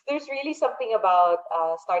there's really something about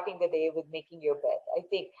starting the day with making your bed. I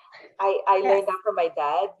think I learned that from my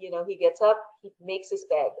dad. He gets up, he makes his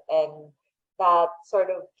bed, and that sort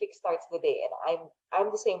of kickstarts the day. And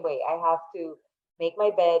I'm the same way. I have to make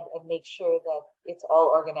my bed and make sure that it's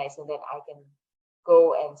all organized, and then I can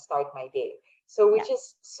go and start my day. So which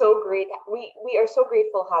is so great. We are so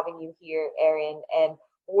grateful having you here, Erin. And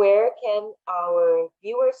where can our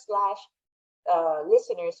viewers /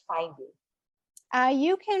 listeners find you?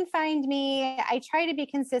 You can find me. I try to be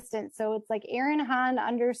consistent. So it's like Erin Hahn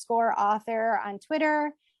 _author on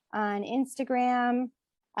Twitter, on Instagram.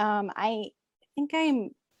 I think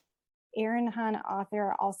I'm Erin Hahn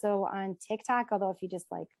author also on TikTok, although if you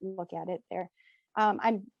just like look at it there,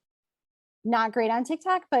 I'm not great on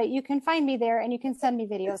TikTok, but you can find me there and you can send me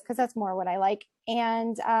videos because that's more what I like.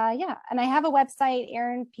 And and I have a website,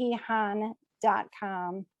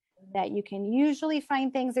 erinphahn.com, that you can usually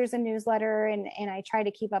find things. There's a newsletter, and I try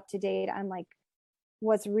to keep up to date on like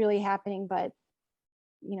what's really happening, but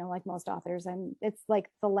like most authors, it's like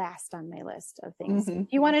the last on my list of things.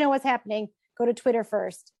 If you want to know what's happening, go to Twitter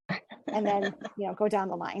first, and then go down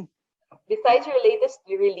the line. Besides your latest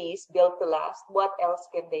release, Built to Last, what else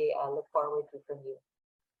can they look forward to from you?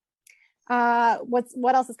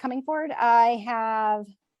 What else is coming forward? I have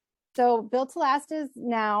Built to Last is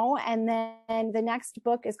now, and then the next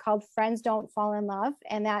book is called Friends Don't Fall in Love,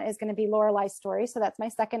 and that is going to be Lorelai's story. So that's my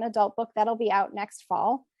second adult book that'll be out next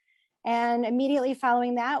fall. And immediately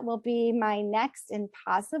following that will be my next and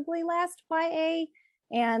possibly last YA.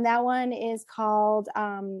 And that one is called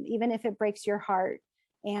Even If It Breaks Your Heart.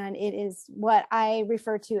 And it is what I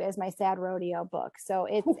refer to as my sad rodeo book. So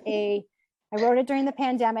it's I wrote it during the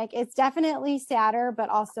pandemic. It's definitely sadder, but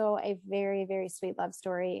also a very, very sweet love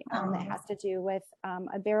story that has to do with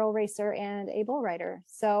a barrel racer and a bull rider.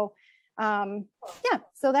 So so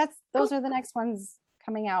those are the next ones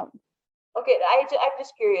coming out. Okay, I'm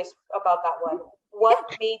just curious about that one.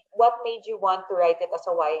 What made you want to write it as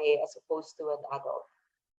a YA as opposed to an adult?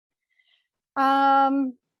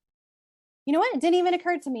 You know what? It didn't even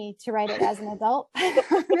occur to me to write it as an adult,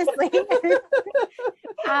 honestly.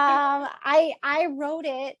 I wrote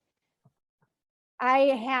it. I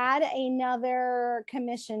had another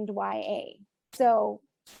commissioned YA. So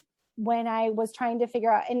when I was trying to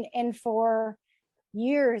figure out, and for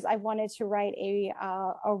years I wanted to write a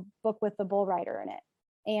book with the bull rider in it.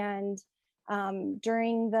 And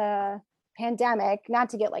during the pandemic, not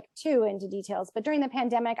to get like too into details, but during the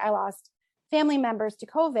pandemic, I lost family members to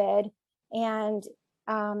COVID, and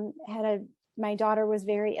my daughter was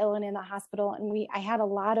very ill and in the hospital. And I had a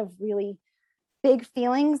lot of really big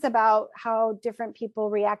feelings about how different people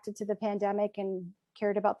reacted to the pandemic and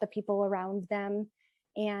cared about the people around them.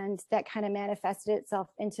 And that kind of manifested itself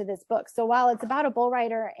into this book. So while it's about a bull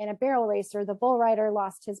rider and a barrel racer, the bull rider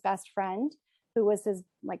lost his best friend, who was his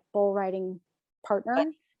like bull riding partner.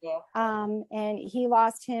 Yeah. And he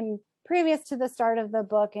lost him previous to the start of the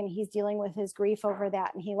book, and he's dealing with his grief over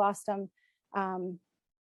that. And he lost him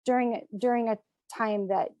during a time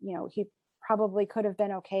that, you know, he probably could have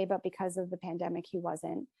been okay, but because of the pandemic, he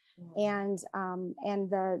wasn't. Mm-hmm. And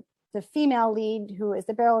the female lead, who is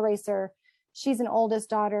the barrel racer, she's an oldest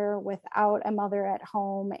daughter without a mother at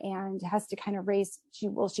home and has to kind of raise, she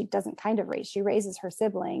doesn't kind of raise, she raises her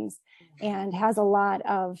siblings, and has a lot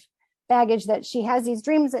of baggage that she has these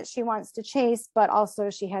dreams that she wants to chase, but also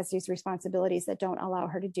she has these responsibilities that don't allow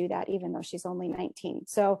her to do that, even though she's only 19.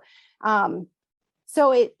 So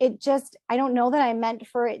it just, I don't know that I meant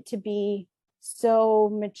for it to be so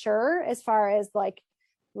mature as far as like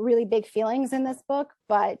really big feelings in this book,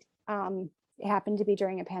 but it happened to be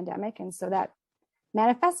during a pandemic. And so that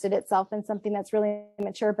manifested itself in something that's really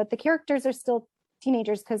mature, but the characters are still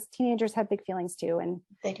teenagers, because teenagers have big feelings too. And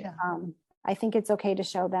they do. I think it's okay to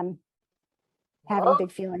show them having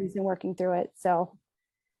big feelings and working through it. So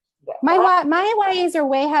my YAs are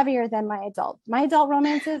way heavier than my adult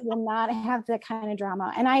romances will not have that kind of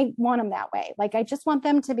drama. And I want them that way. Like, I just want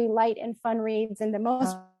them to be light and fun reads. And the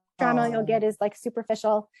most drama you'll get is like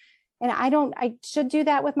superficial. And I should do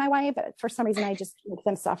that with my YA, but for some reason I just make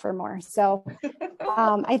them suffer more. So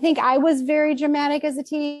I think I was very dramatic as a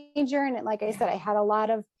teenager. And like I said, I had a lot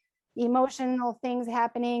of emotional things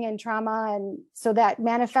happening and trauma. And so that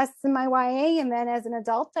manifests in my YA. And then as an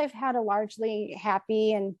adult, I've had a largely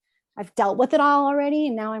happy, and I've dealt with it all already.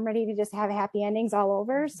 And now I'm ready to just have happy endings all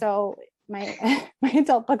over. So my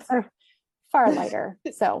adult books are far lighter.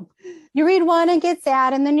 So you read one and get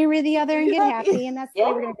sad, and then you read the other and get happy. And that's the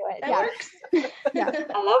way we're going to do it. That works. Yeah. I love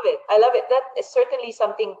it. That is certainly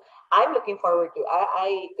something I'm looking forward to.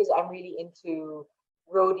 Because I'm really into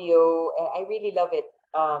rodeo, and I really love it.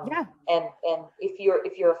 And if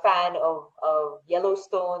you're a fan of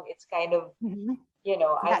Yellowstone, it's kind of, you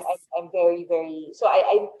know, yes. I'm very, very, so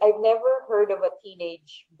I've never heard of a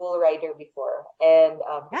teenage bull rider before, and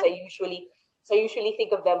I usually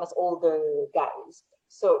think of them as older guys.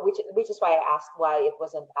 So which is why I asked why it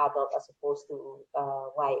was an adult as opposed to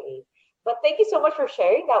YA. But thank you so much for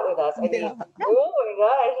sharing that with us. I mean, oh my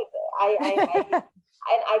gosh, I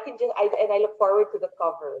look forward to the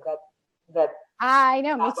cover that. I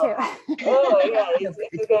know, me too. Oh yeah,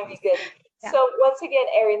 it's gonna be good. Yeah. So once again,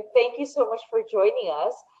 Erin, thank you so much for joining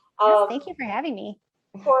us. Yes, thank you for having me.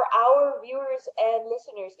 For our viewers and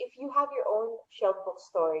listeners, if you have your own shelf book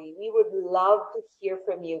story, we would love to hear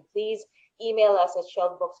from you. Please email us at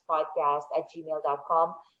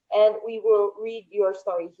shelfbookspodcast@gmail.com, and we will read your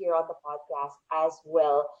story here on the podcast as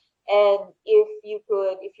well. And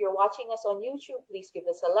if you're watching us on YouTube, please give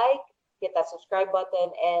us a like, hit that subscribe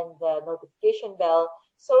button and the notification bell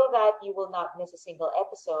so that you will not miss a single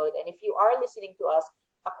episode. And if you are listening to us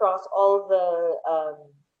across all the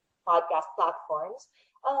podcast platforms,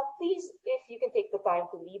 please, if you can take the time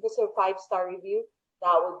to leave us a 5-star review,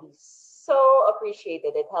 that would be so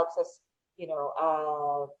appreciated. It helps us,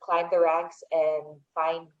 climb the ranks and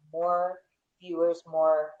find more viewers,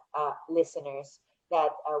 more listeners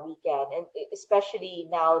that we can. And especially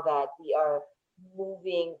now that we are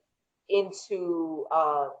moving into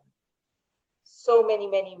so many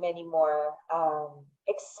more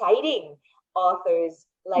exciting authors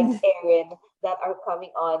like Erin that are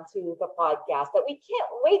coming on to the podcast that we can't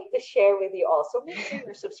wait to share with you all. So make sure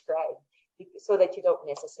you're subscribed so that you don't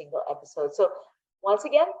miss a single episode. So once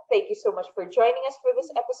again, thank you so much for joining us for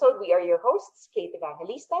this episode. We are your hosts, Kate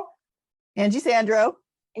Evangelista, Angie Sandro,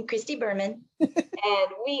 and Christy Berman.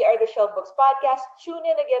 And we are the Shelf Books Podcast. Tune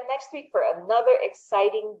in again next week for another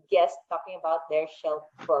exciting guest talking about their shelf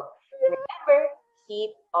book. Remember,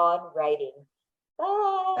 keep on writing.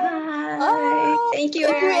 Bye. Bye. Thank you,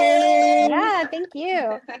 Erin. Yeah, thank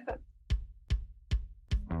you.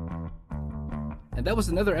 And that was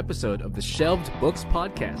another episode of the Shelved Books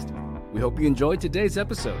Podcast. We hope you enjoyed today's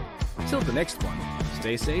episode. Till the next one,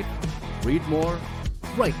 stay safe, read more,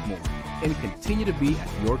 write more, and continue to be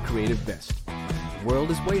at your creative best. The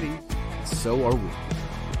world is waiting, and so are we.